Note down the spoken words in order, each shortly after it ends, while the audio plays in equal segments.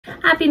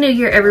Happy New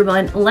Year,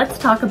 everyone. Let's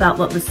talk about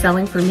what was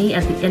selling for me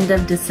at the end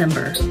of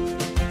December.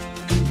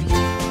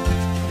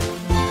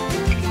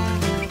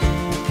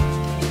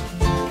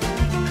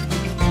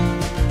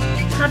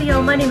 Howdy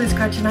y'all, my name is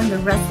Gretchen. I'm the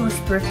Restless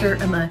Thrifter.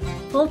 I'm a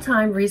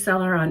full-time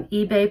reseller on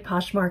eBay,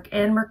 Poshmark,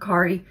 and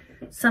Mercari,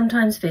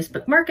 sometimes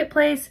Facebook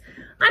Marketplace.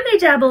 I may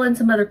dabble in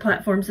some other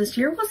platforms this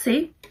year, we'll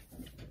see.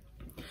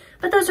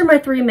 But those are my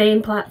three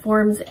main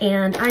platforms,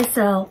 and I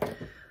sell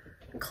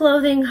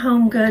clothing,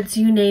 home goods,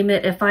 you name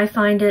it. If I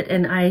find it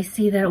and I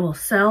see that it will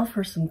sell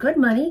for some good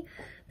money,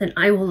 then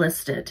I will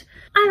list it.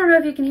 I don't know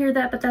if you can hear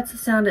that, but that's the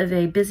sound of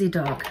a busy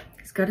dog.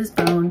 He's got his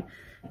bone.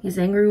 He's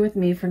angry with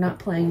me for not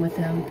playing with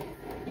him.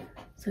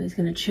 So he's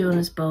gonna chew on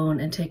his bone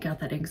and take out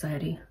that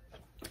anxiety.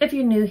 If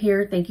you're new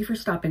here, thank you for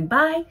stopping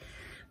by.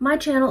 My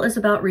channel is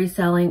about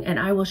reselling, and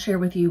I will share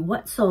with you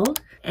what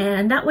sold,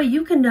 and that way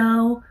you can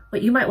know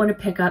what you might want to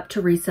pick up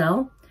to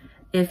resell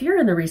if you're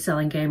in the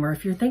reselling game or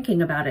if you're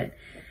thinking about it.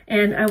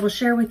 And I will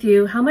share with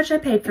you how much I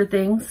paid for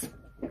things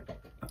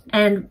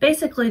and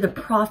basically the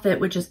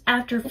profit, which is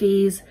after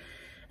fees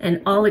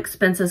and all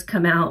expenses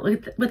come out,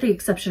 with the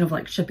exception of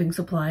like shipping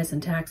supplies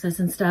and taxes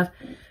and stuff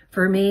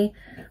for me.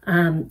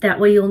 That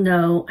way you'll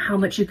know how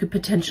much you could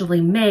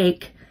potentially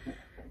make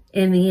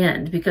in the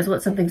end, because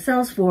what something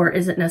sells for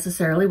isn't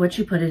necessarily what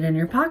you put it in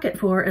your pocket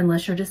for,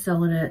 unless you're just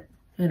selling it,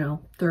 you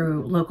know,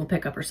 through local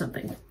pickup or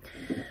something.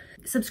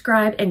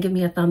 Subscribe and give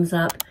me a thumbs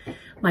up.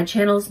 My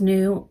channel's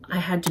new. I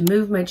had to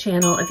move my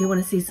channel. If you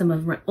want to see some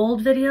of my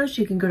old videos,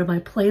 you can go to my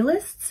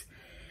playlists.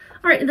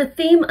 All right, the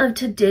theme of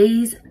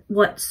today's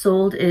what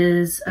sold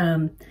is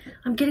I'm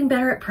getting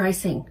better at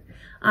pricing.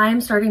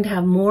 I'm starting to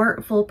have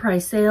more full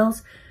price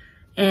sales,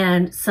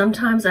 and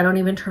sometimes I don't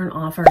even turn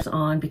offers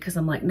on because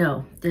I'm like,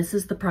 no, this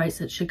is the price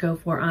it should go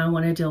for. I don't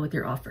want to deal with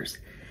your offers.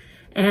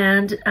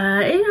 And,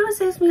 it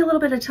saves me a little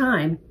bit of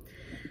time.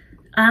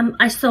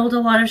 I sold a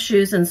lot of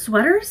shoes and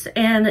sweaters,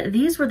 and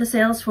these were the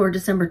sales for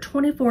December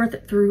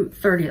 24th through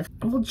 30th.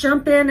 We'll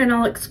jump in and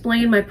I'll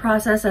explain my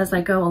process as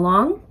I go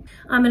along.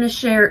 I'm going to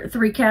share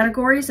three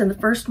categories, and the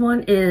first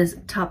one is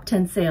top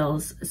 10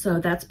 sales.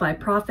 So that's by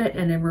profit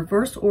and in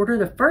reverse order.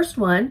 The first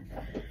one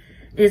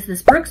is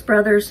this Brooks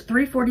Brothers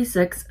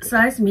 346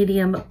 size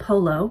medium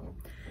polo,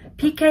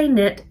 PK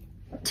knit,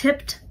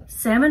 tipped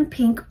salmon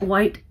pink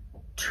white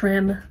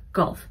trim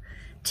golf.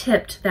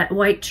 Tipped, that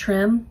white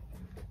trim,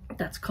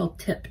 that's called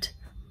tipped.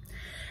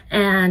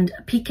 And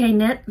PK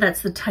knit,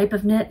 that's the type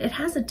of knit. It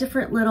has a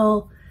different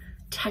little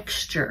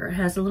texture. It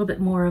has a little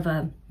bit more of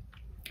a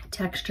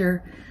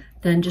texture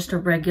than just a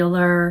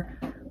regular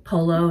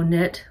polo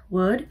knit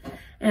would.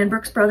 And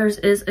Brooks Brothers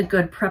is a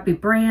good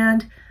preppy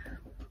brand.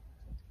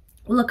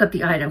 Look up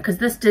the item, because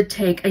this did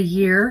take a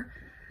year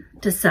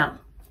to sell.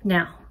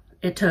 Now,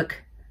 it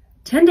took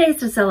 10 days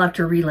to sell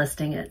after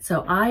relisting it.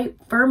 So I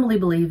firmly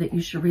believe that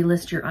you should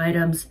relist your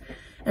items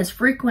as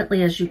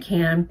frequently as you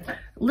can.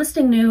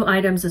 Listing new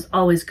items is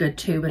always good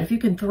too, but if you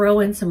can throw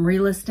in some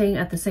relisting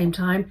at the same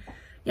time,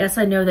 yes,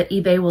 I know that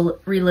eBay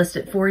will relist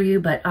it for you,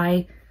 but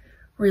I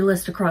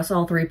relist across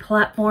all three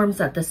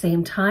platforms at the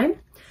same time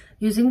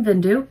using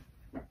Vendoo.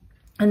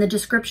 In the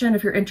description,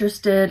 if you're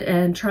interested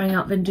in trying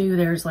out Vendoo,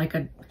 there's like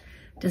a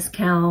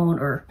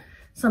discount or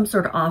some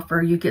sort of offer.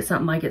 You get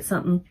something, I get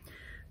something.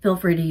 Feel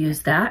free to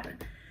use that.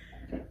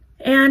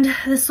 And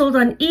this sold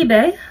on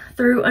eBay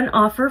through an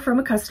offer from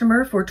a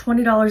customer for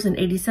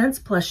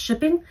 $20.80 plus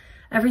shipping.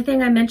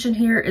 Everything I mention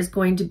here is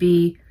going to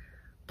be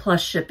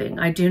plus shipping.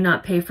 I do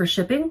not pay for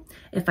shipping.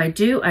 If I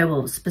do, I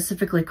will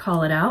specifically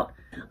call it out.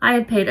 I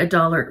had paid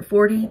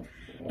 $1.40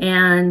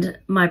 and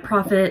my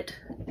profit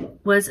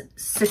was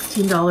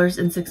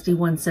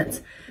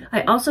 $16.61.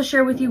 I also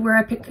share with you where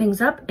I pick things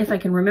up if I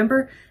can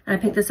remember. And I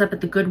picked this up at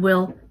the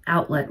Goodwill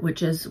outlet,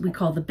 which is, we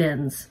call the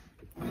bins.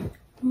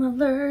 I'm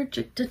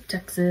allergic to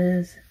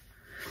Texas.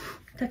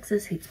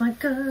 Texas hates my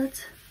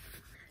guts.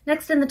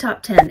 Next in the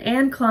top 10,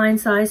 Anne Klein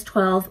size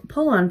 12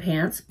 pull-on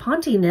pants,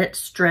 Ponte knit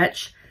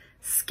stretch,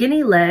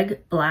 skinny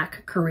leg,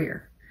 black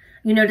career.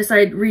 You notice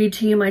I read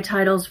to you my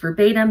titles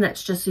verbatim.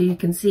 That's just so you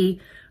can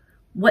see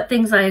what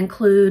things I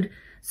include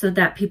so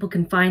that people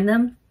can find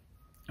them.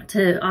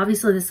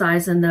 Obviously the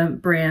size and the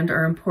brand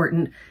are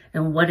important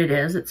and what it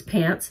is. It's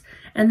pants.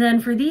 And then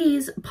for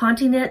these,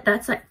 Ponte knit,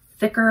 that's like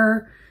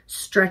thicker,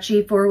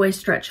 stretchy four-way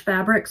stretch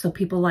fabric. So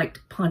people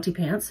liked Ponte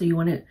pants. So you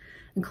want to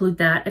include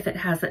that if it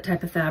has that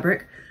type of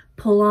fabric.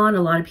 Pull on,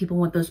 a lot of people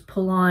want those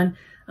pull on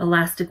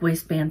elastic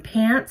waistband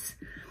pants.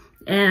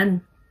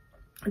 And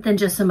then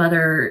just some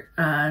other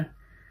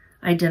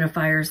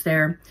identifiers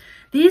there.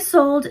 These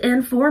sold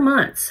in 4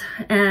 months,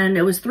 and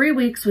it was 3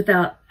 weeks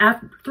after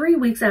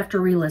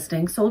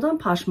relisting. Sold on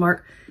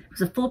Poshmark. It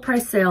was a full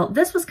price sale.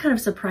 This was kind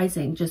of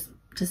surprising just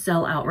to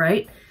sell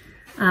outright.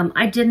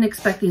 I didn't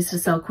expect these to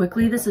sell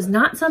quickly. This is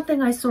not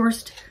something I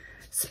sourced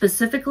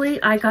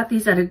specifically. I got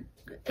these in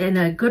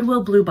a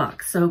Goodwill Blue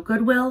Box. So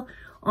Goodwill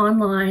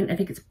online, I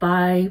think it's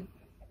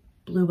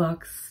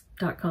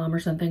buybluebox.com or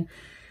something.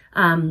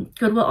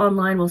 Goodwill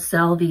online will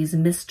sell these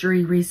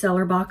mystery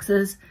reseller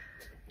boxes.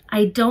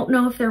 I don't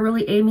know if they're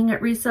really aiming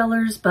at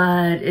resellers,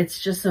 but it's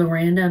just so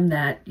random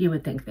that you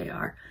would think they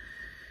are.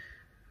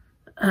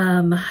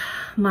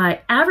 My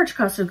average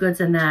cost of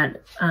goods in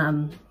that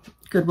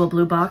Goodwill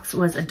Blue Box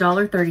was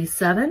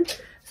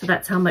 $1.37. So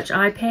that's how much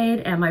I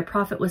paid, and my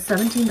profit was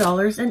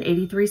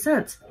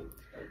 $17.83.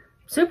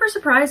 Super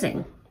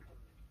surprising.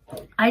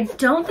 I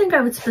don't think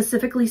I would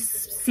specifically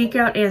seek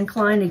out Anne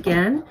Klein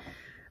again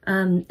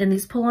in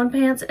these pull-on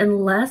pants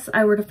unless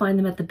I were to find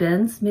them at the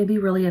bins, maybe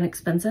really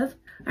inexpensive.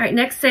 All right,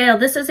 next sale.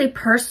 This is a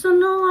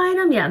personal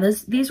item. Yeah,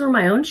 these were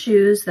my own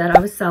shoes that I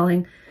was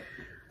selling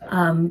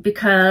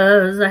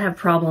because I have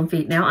problem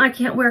feet now. I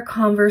can't wear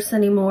Converse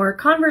anymore.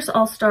 Converse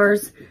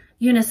All-Stars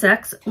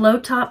unisex low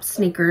top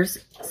sneakers,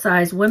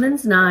 size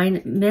women's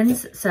 9,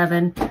 men's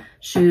 7,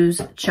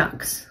 shoes,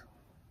 Chucks.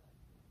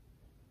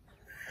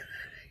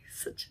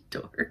 Such a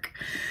dork.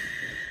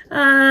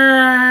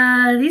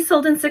 These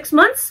sold in 6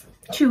 months,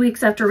 2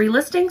 weeks after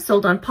relisting,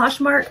 sold on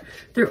Poshmark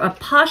through a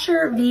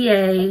Posher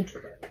VA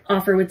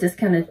offer with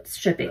discounted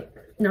shipping.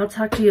 Now I'll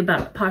talk to you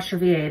about Posher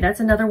VA. That's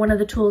another one of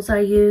the tools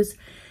I use.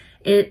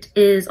 It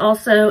is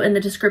also in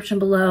the description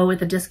below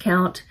with a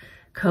discount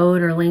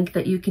code or link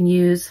that you can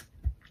use.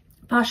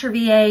 Posher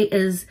VA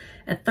is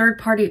a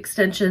third-party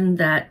extension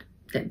that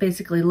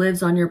basically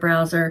lives on your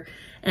browser,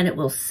 and it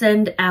will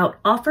send out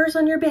offers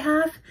on your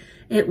behalf.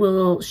 It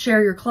will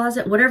share your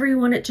closet, whatever you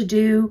want it to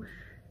do.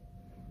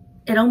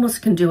 It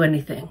almost can do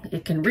anything.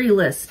 It can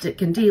relist, it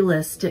can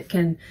delist, it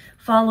can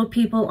follow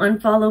people,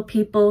 unfollow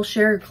people,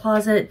 share your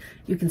closet.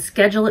 You can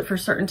schedule it for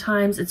certain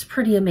times. It's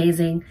pretty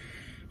amazing.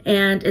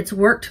 And it's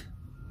worked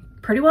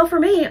pretty well for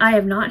me. I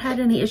have not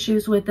had any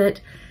issues with it.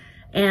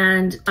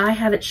 And I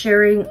have it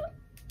sharing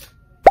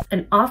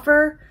an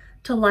offer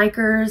to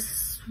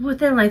likers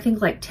within, I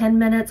think, like 10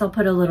 minutes. I'll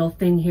put a little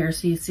thing here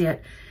so you see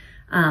it,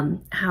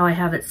 how I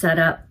have it set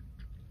up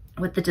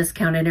with the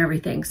discount and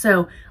everything.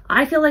 So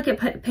I feel like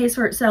it pays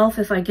for itself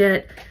if I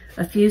get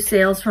a few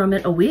sales from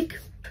it a week.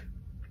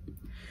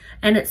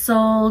 And it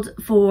sold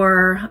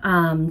for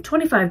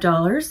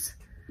 $25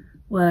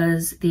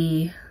 was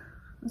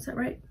that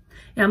right?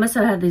 Yeah, I must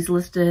have had these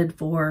listed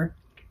for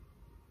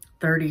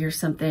 30 or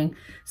something.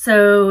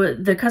 So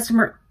the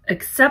customer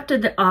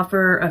accepted the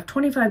offer of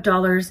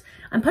 $25.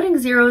 I'm putting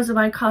zeros in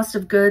my cost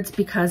of goods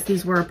because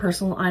these were a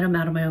personal item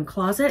out of my own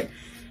closet,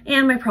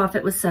 and my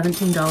profit was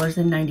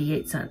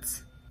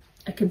 $17.98.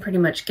 I can pretty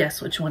much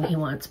guess which one he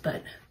wants,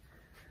 but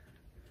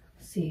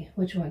let's see,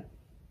 which one?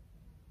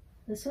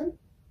 This one?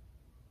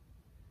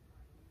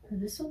 Or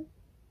this one?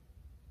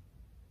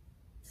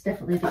 It's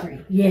definitely the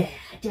green. Yeah,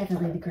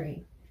 definitely the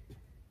green.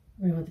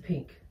 Or you want the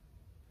pink?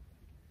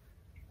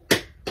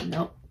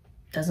 Nope,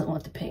 doesn't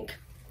want the pink.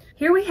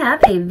 Here we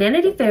have a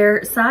Vanity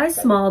Fair size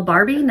small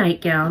Barbie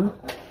nightgown,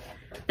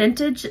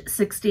 vintage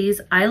 60s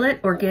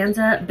eyelet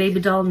organza baby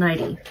doll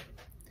nightie.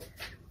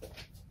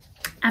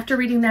 After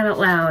reading that out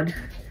loud,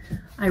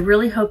 I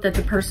really hope that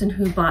the person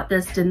who bought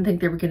this didn't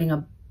think they were getting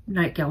a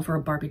nightgown for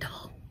a Barbie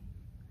doll.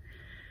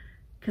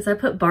 Because I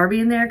put Barbie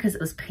in there because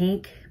it was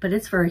pink, but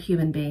it's for a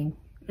human being.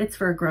 It's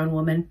for a grown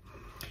woman.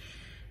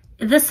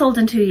 This sold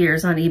in 2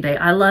 years on eBay.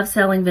 I love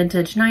selling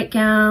vintage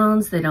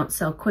nightgowns. They don't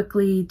sell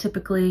quickly,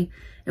 typically.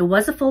 It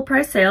was a full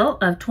price sale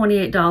of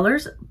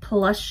 $28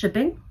 plus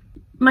shipping.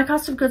 My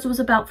cost of goods was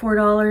about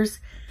 $4.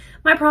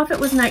 My profit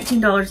was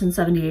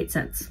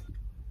 $19.78.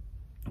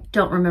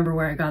 Don't remember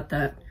where I got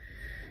that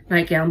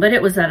nightgown, but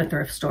it was at a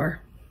thrift store.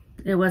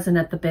 It wasn't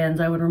at the bins,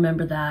 I would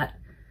remember that.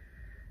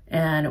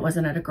 And it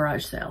wasn't at a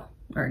garage sale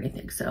or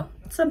anything, so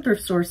some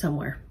thrift store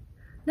somewhere.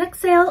 Next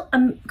sale,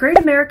 Great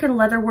American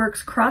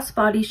Leatherworks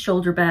crossbody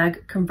shoulder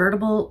bag,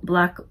 convertible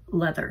black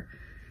leather.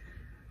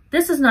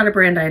 This is not a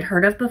brand I had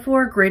heard of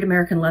before, Great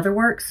American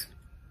Leatherworks.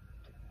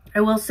 I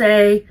will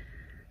say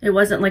it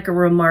wasn't like a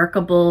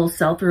remarkable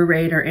sell-through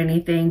rate or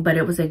anything, but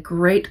it was a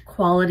great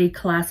quality,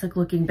 classic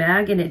looking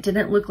bag, and it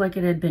didn't look like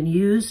it had been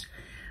used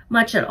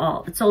much at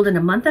all. It sold in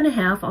a month and a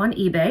half on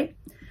eBay.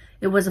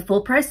 It was a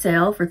full price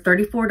sale for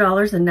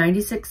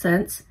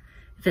 $34.96.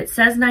 If it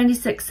says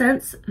 96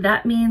 cents,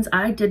 that means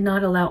I did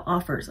not allow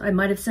offers. I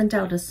might have sent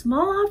out a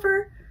small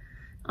offer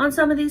on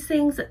some of these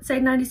things that say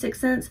 96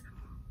 cents,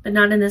 but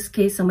not in this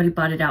case. Somebody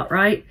bought it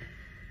outright.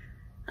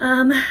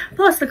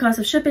 Plus the cost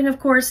of shipping, of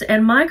course,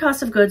 and my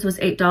cost of goods was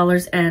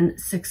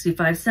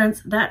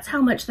 $8.65. That's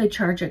how much they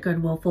charge at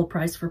Goodwill full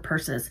price for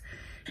purses.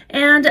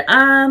 And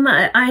I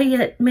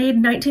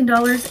made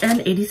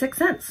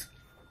 $19.86.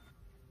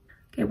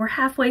 Okay, we're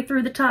halfway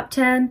through the top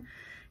 10.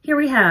 Here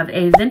we have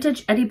a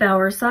vintage Eddie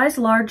Bauer size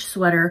large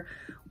sweater,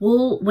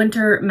 wool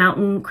winter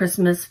mountain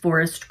Christmas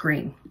forest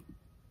green.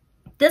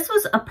 This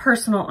was a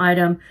personal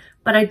item,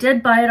 but I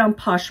did buy it on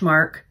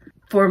Poshmark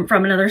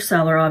from another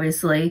seller,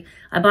 obviously.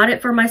 I bought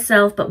it for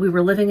myself, but we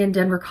were living in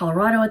Denver,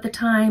 Colorado at the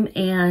time,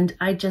 and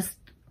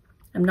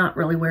I'm not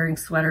really wearing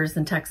sweaters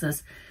in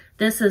Texas.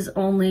 This is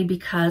only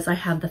because I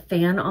have the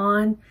fan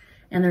on,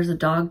 and there's a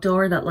dog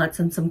door that lets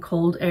in some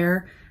cold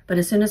air, but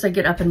as soon as I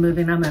get up and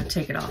moving, I'm gonna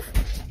take it off.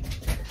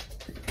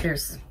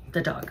 There's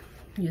the dog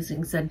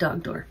using said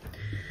dog door.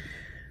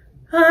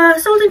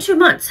 Sold in 2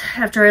 months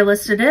after I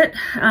listed it,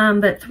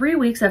 but 3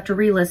 weeks after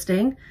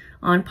relisting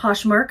on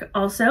Poshmark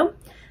also,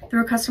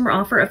 through a customer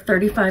offer of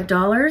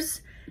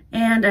 $35.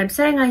 And I'm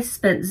saying I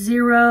spent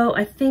zero.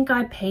 I think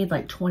I paid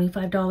like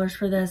 $25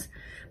 for this.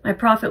 My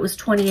profit was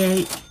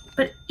 $28,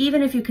 but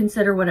even if you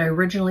consider what I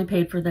originally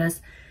paid for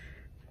this,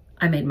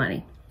 I made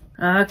money.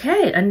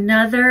 Okay,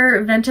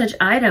 another vintage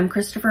item,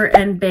 Christopher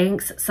 &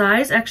 Banks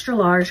size extra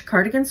large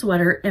cardigan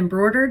sweater,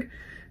 embroidered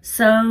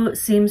sew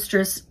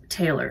seamstress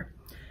tailor.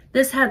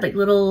 This had like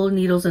little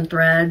needles and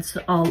threads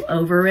all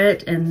over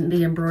it and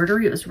the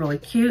embroidery. It was really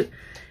cute.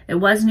 It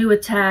was new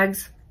with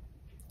tags.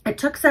 It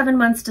took 7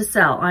 months to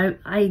sell.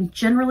 I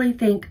generally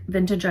think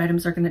vintage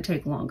items are going to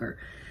take longer.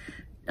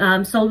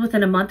 Sold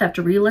within a month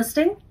after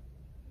relisting.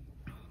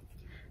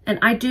 And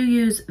I do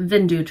use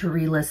Vendoo to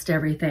relist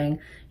everything.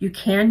 You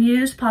can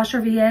use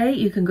Posher VA.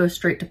 You can go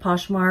straight to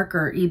Poshmark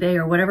or eBay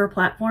or whatever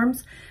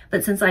platforms.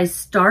 But since I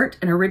start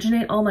and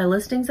originate all my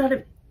listings out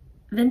of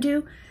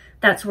Vendoo,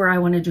 that's where I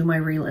want to do my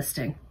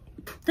relisting.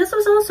 This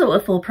was also a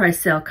full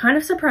price sale. Kind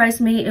of surprised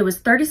me. It was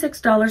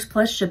 $36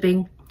 plus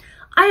shipping.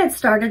 I had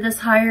started this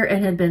higher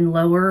and had been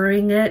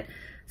lowering it.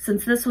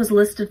 Since this was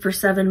listed for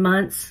 7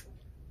 months,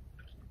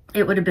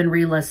 it would have been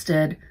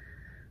relisted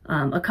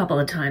a couple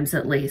of times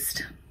at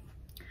least.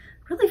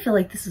 Really feel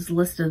like this is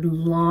listed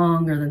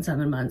longer than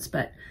 7 months,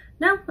 but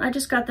no, I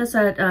just got this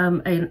at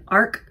an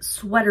ARC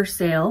sweater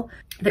sale.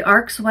 The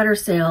ARC sweater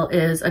sale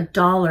is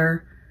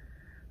 $1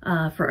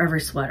 for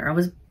every sweater. I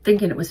was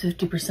thinking it was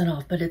 50%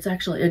 off, but it's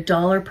actually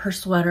 $1 per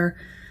sweater.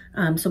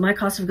 So my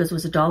cost of goods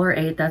was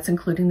 $1.08. That's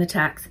including the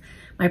tax.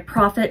 My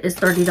profit is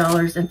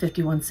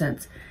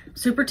 $30.51.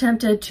 Super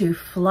tempted to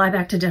fly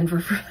back to Denver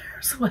for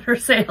their sweater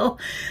sale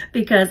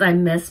because I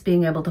miss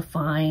being able to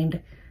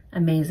find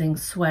amazing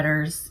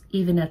sweaters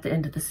even at the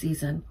end of the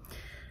season.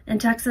 In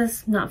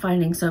Texas, not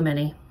finding so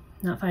many,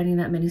 not finding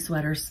that many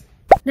sweaters.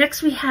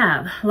 Next we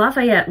have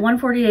Lafayette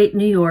 148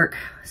 New York,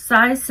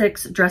 size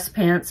 6 dress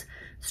pants,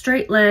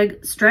 straight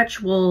leg,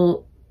 stretch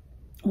wool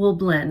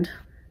blend,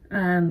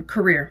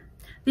 career.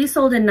 These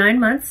sold in 9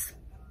 months,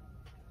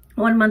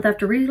 1 month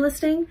after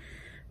relisting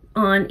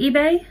on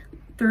eBay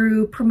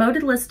through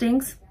promoted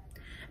listings.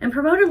 And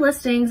promoted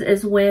listings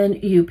is when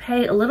you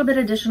pay a little bit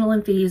additional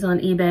in fees on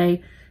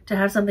eBay to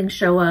have something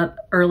show up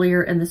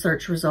earlier in the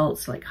search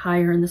results, like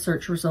higher in the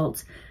search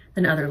results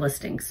than other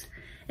listings.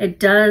 It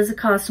does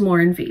cost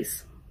more in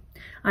fees.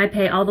 I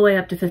pay all the way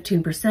up to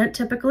 15%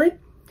 typically.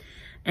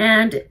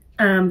 And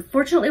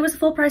fortunately it was a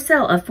full price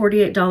sale of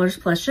 $48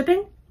 plus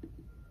shipping.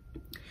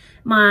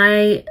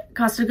 My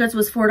cost of goods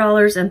was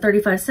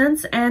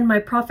 $4.35 and my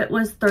profit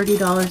was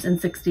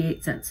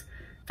 $30.68.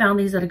 Found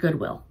these at a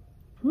Goodwill.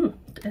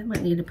 I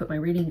might need to put my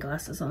reading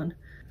glasses on.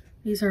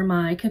 These are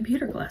my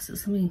computer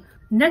glasses.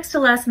 Next to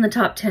last in the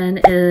top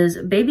 10 is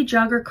Baby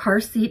Jogger Car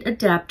Seat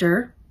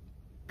Adapter.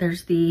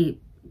 There's the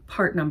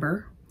part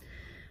number.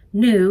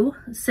 New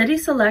City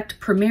Select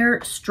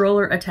Premier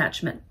Stroller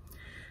Attachment.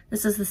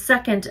 This is the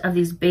second of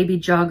these Baby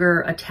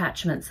Jogger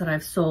attachments that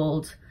I've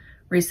sold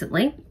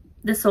recently.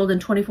 This sold in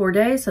 24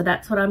 days, so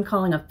that's what I'm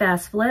calling a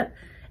fast flip.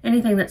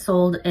 Anything that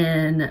sold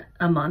in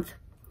a month.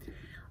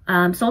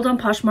 Sold on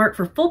Poshmark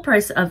for full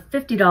price of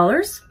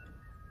 $50.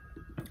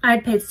 I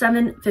had paid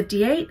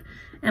 $7.58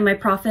 and my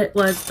profit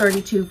was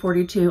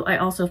 $32.42. I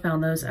also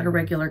found those at a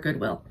regular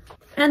Goodwill.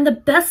 And the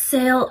best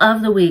sale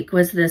of the week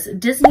was this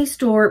Disney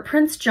Store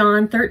Prince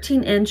John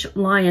 13-inch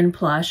lion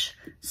plush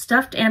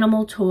stuffed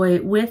animal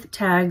toy with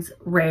tags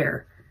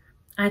rare.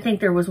 I think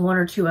there was 1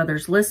 or 2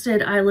 others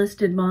listed. I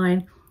listed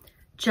mine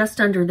just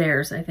under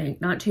theirs, I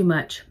think. Not too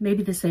much,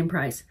 maybe the same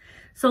price.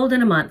 Sold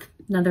in a month.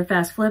 Another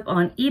fast flip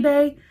on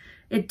eBay.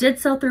 It did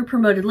sell through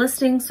promoted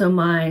listings, so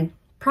my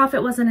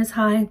profit wasn't as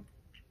high.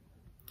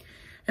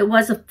 It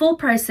was a full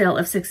price sale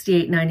of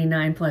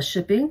 $68.99 plus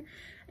shipping,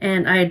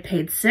 and I had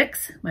paid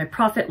 $6. My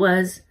profit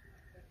was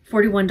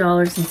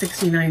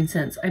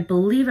 $41.69. I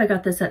believe I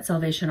got this at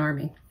Salvation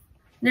Army.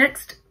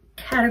 Next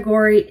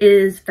category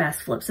is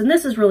fast flips, and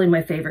this is really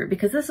my favorite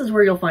because this is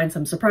where you'll find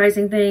some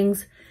surprising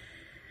things.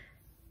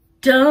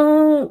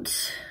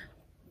 Don't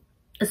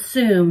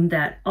assume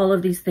that all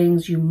of these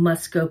things you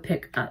must go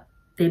pick up.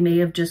 They may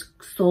have just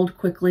sold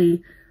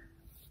quickly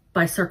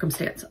by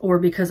circumstance, or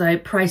because I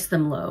priced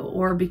them low,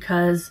 or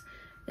because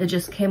it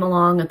just came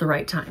along at the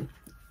right time,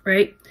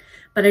 right?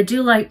 But I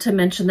do like to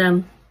mention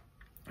them,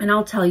 and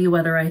I'll tell you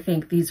whether I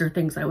think these are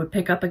things I would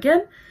pick up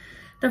again.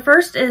 The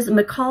first is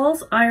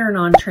McCall's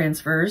Iron-On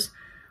Transfers,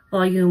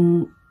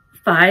 Volume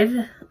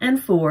 5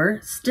 and 4,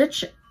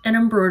 Stitch and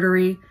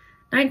Embroidery,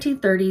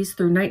 1930s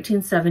through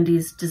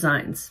 1970s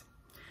designs.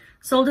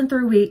 Sold in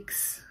 3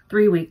 weeks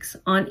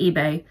on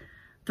eBay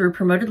through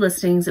promoted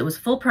listings. It was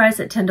full price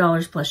at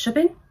 $10 plus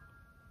shipping.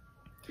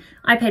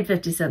 I paid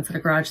 50 cents at a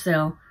garage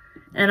sale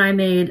and I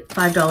made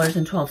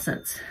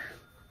 $5.12.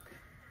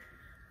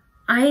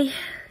 I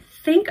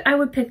think I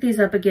would pick these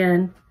up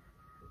again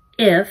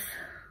if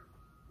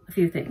a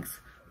few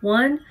things.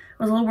 One,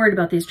 I was a little worried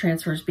about these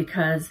transfers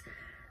because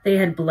they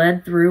had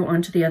bled through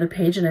onto the other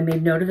page and I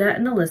made note of that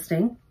in the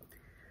listing.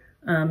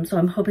 So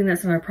I'm hoping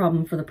that's not a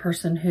problem for the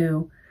person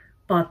who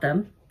bought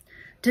them.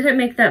 Didn't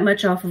make that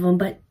much off of them,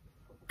 but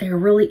they're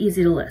really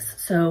easy to list.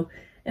 So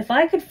if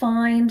I could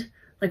find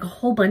like a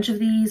whole bunch of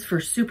these for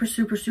super,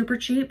 super, super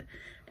cheap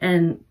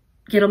and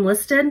get them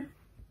listed,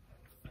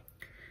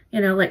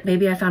 you know, like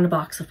maybe I found a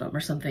box of them or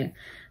something,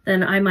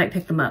 then I might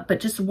pick them up. But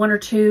just one or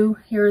two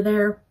here or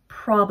there,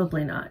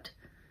 probably not.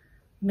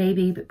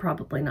 Maybe, but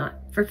probably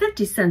not. For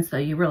 50 cents though,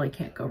 you really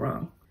can't go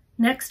wrong.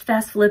 Next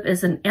fast flip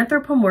is an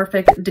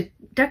anthropomorphic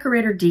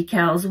decorator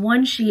decals,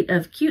 one sheet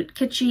of cute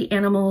kitschy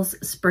animals,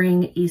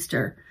 spring,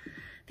 Easter.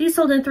 These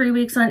sold in 3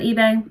 weeks on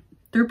eBay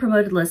through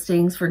promoted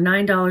listings for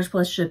 $9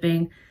 plus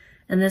shipping.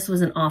 And this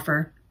was an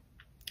offer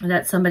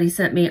that somebody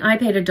sent me. I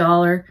paid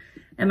 $1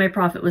 and my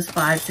profit was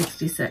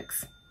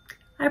 $5.66.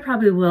 I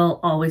probably will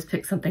always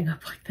pick something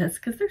up like this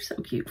because they're so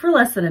cute for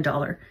less than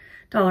 $1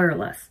 or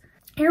less.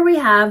 Here we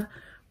have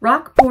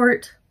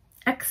Rockport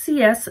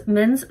XCS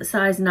men's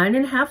size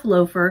 9.5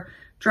 loafer,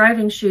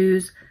 driving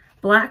shoes,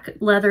 black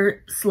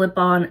leather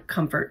slip-on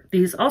comfort.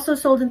 These also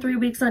sold in 3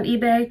 weeks on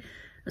eBay. It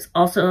was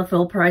also a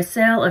full price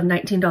sale of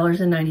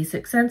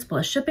 $19.96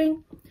 plus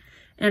shipping.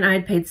 And I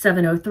had paid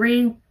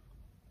 $7.03.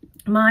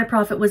 My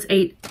profit was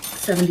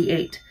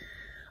 $8.78.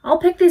 I'll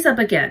pick these up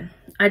again.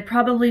 I'd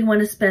probably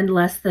want to spend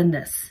less than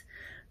this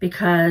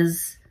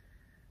because,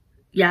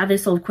 yeah, they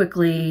sold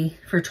quickly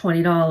for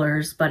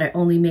 $20, but I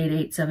only made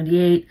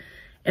 $8.78.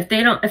 If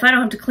I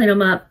don't have to clean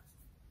them up,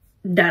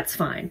 that's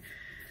fine.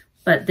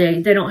 But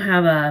they don't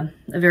have a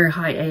very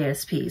high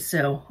ASP,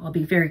 so I'll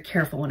be very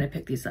careful when I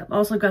pick these up.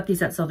 Also got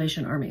these at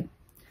Salvation Army.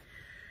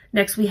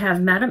 Next, we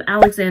have Madame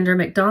Alexander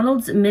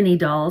McDonald's Mini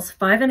Dolls,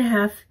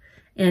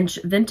 5.5-inch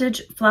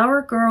vintage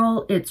Flower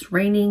Girl. It's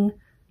Raining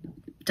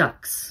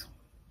Ducks.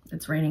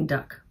 It's Raining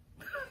Duck.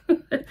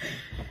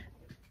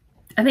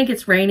 I think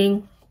it's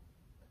Raining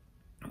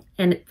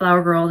and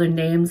Flower Girl, the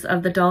names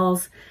of the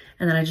dolls.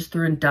 And then I just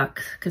threw in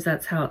Duck because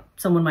that's how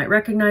someone might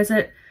recognize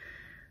it.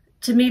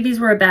 To me, these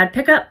were a bad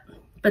pickup,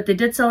 but they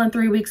did sell in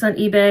 3 weeks on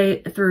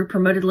eBay through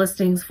promoted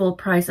listings, full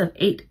price of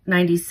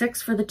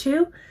 $8.96 for the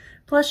two,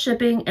 plus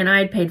shipping, and I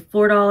had paid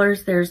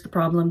 $4. There's the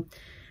problem.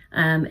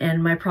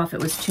 And my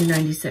profit was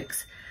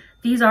 $2.96.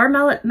 These are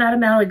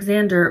Madame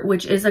Alexander,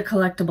 which is a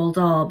collectible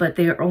doll, but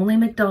they are only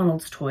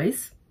McDonald's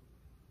toys.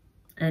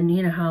 And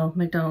you know how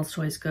McDonald's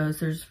toys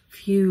goes. There's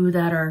few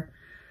that are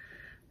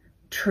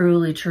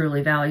truly,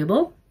 truly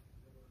valuable.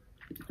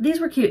 These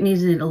were cute and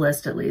easy to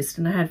list at least,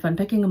 and I had fun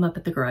picking them up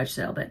at the garage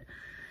sale, but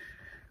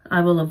I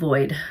will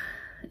avoid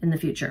in the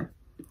future.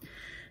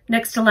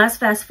 Next to last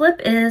fast flip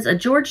is a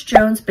George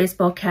Jones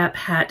baseball cap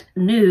hat,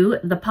 new,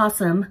 the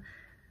Possum,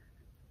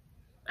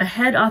 a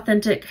head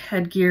authentic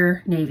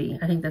headgear navy.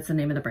 I think that's the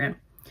name of the brand.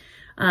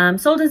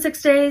 Sold in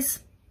 6 days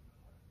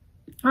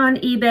on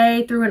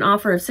eBay through an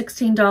offer of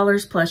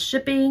 $16 plus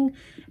shipping,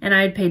 and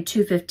I had paid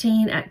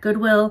 $2.15 at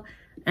Goodwill,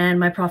 and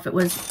my profit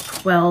was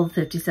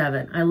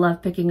 $12.57. I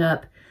love picking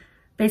up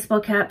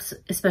baseball caps,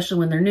 especially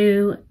when they're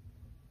new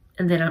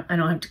and I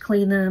don't have to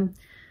clean them.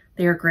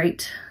 They are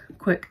great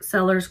quick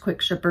sellers,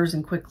 quick shippers,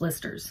 and quick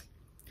listers.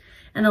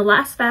 And the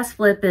last fast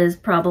flip is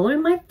probably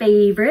my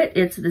favorite.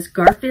 It's this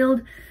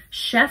Garfield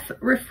Chef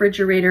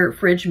Refrigerator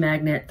Fridge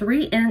Magnet,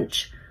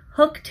 3-inch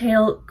hook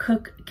tail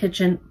cook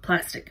kitchen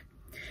plastic.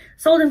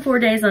 Sold in 4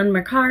 days on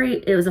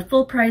Mercari. It was a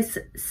full price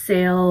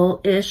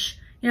sale-ish.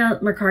 You know,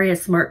 Mercari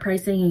has smart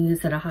pricing. You can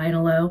set a high and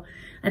a low.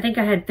 I think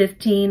I had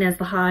 15 as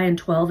the high and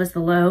 12 as the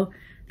low.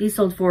 These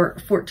sold for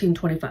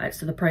 $14.25,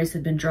 so the price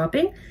had been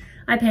dropping.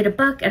 I paid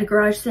 $1 at a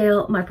garage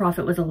sale. My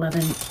profit was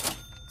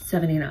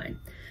 $11.79.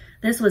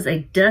 This was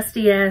a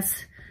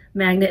dusty-ass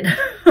magnet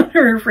on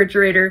a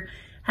refrigerator.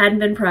 Hadn't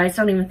been priced.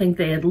 I don't even think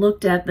they had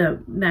looked at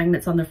the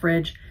magnets on the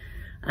fridge.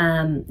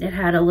 It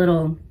had a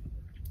little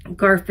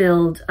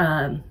Garfield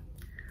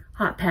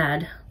hot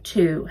pad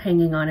too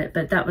hanging on it,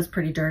 but that was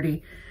pretty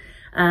dirty.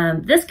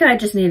 This guy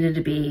just needed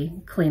to be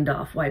cleaned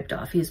off, wiped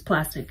off. He was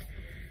plastic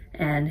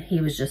and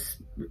he was just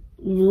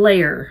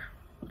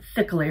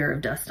thick layer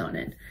of dust on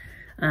it.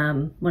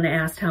 When I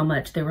asked how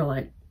much, they were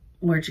like,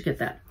 where'd you get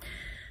that?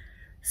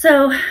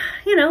 So,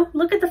 you know,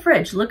 look at the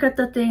fridge. Look at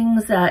the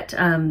things that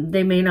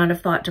they may not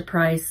have thought to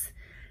price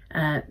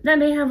that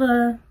may have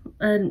a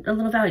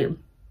little value.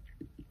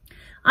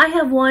 I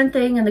have one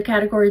thing in the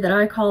category that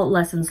I call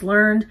lessons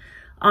learned.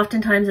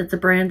 Oftentimes it's a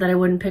brand that I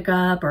wouldn't pick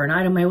up or an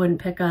item I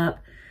wouldn't pick up.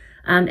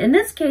 In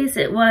this case,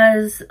 it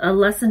was a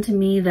lesson to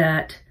me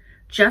that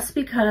just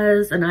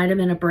because an item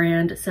in a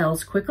brand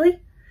sells quickly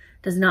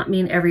does not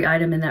mean every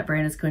item in that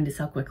brand is going to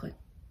sell quickly.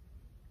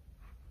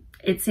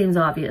 It seems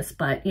obvious,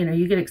 but you know,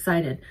 you get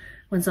excited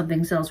when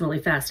something sells really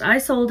fast. I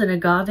sold an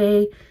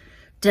agave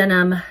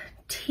denim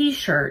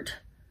t-shirt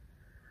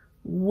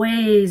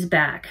ways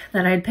back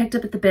that I had picked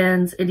up at the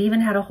bins. It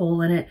even had a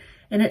hole in it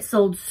and it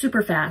sold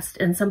super fast.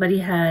 And somebody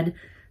had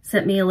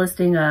sent me a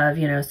listing of,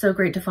 you know, so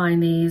great to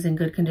find these in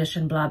good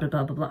condition, blah, blah,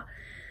 blah, blah, blah.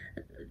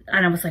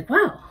 And I was like,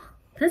 wow,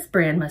 this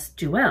brand must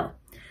do well.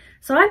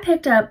 So I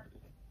picked up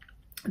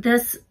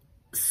this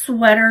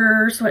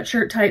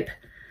sweatshirt type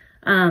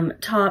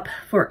top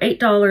for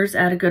 $8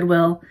 at a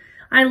Goodwill.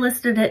 I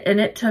listed it and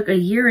it took 1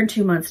 year and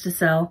 2 months to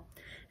sell.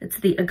 It's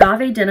the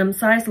Agave Denim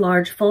Size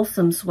Large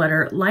Folsom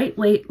Sweater,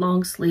 lightweight,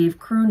 long sleeve,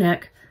 crew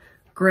neck,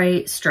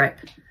 gray stripe.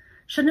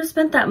 Shouldn't have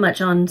spent that much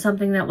on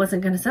something that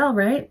wasn't going to sell,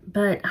 right?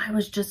 But I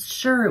was just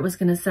sure it was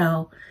going to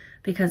sell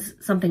because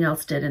something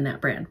else did in that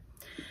brand.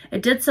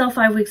 It did sell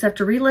 5 weeks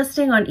after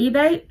relisting on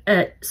eBay.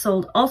 It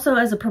sold also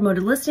as a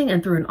promoted listing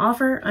and through an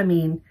offer. I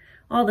mean,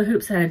 all the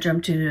hoops had to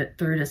jump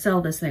through to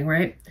sell this thing,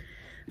 right?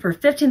 For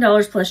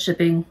 $15 plus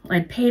shipping.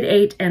 I'd paid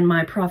 $8 and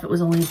my profit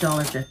was only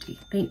 $1.50.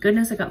 Thank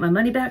goodness I got my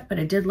money back, but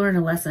I did learn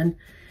a lesson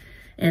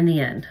in the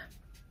end.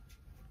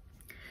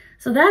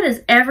 So that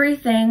is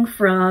everything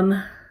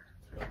from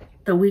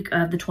the week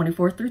of the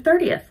 24th through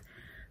 30th.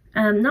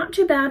 Not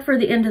too bad for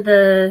the end of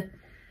the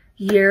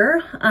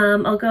year.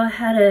 I'll go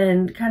ahead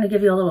and kind of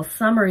give you a little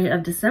summary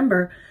of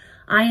December.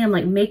 I am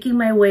like making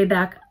my way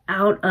back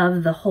out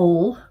of the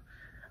hole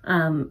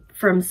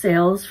from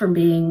sales, from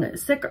being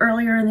sick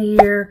earlier in the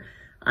year,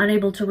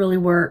 unable to really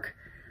work,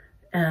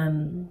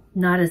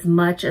 not as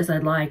much as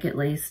I'd like at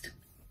least.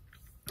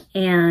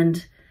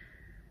 And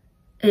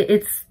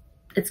it's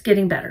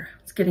getting better.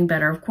 It's getting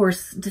better. Of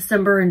course,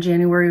 December and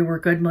January were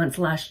good months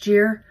last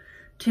year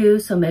too.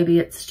 So maybe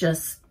it's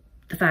just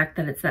the fact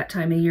that it's that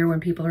time of year when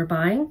people are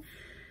buying.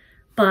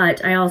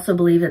 But I also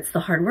believe it's the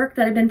hard work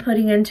that I've been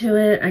putting into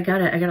it. I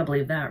gotta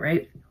believe that,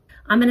 right?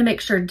 I'm gonna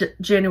make sure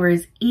January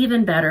is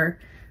even better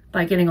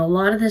by getting a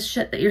lot of this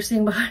shit that you're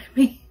seeing behind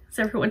me. Is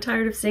everyone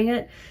tired of seeing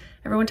it?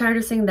 Everyone tired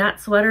of seeing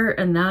that sweater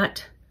and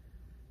that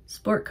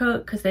sport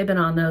coat? Because they've been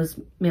on those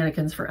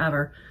mannequins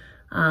forever.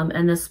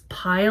 And this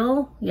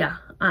pile, yeah,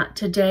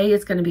 today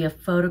is going to be a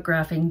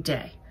photographing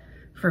day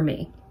for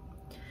me.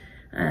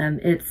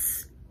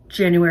 It's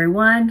January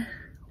 1.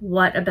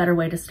 What a better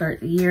way to start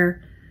the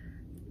year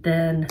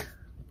than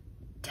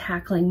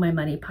tackling my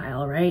money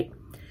pile, right?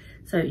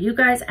 So you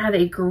guys have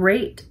a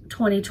great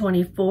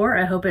 2024.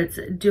 I hope it's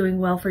doing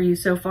well for you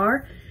so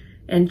far.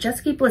 And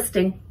just keep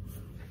listing.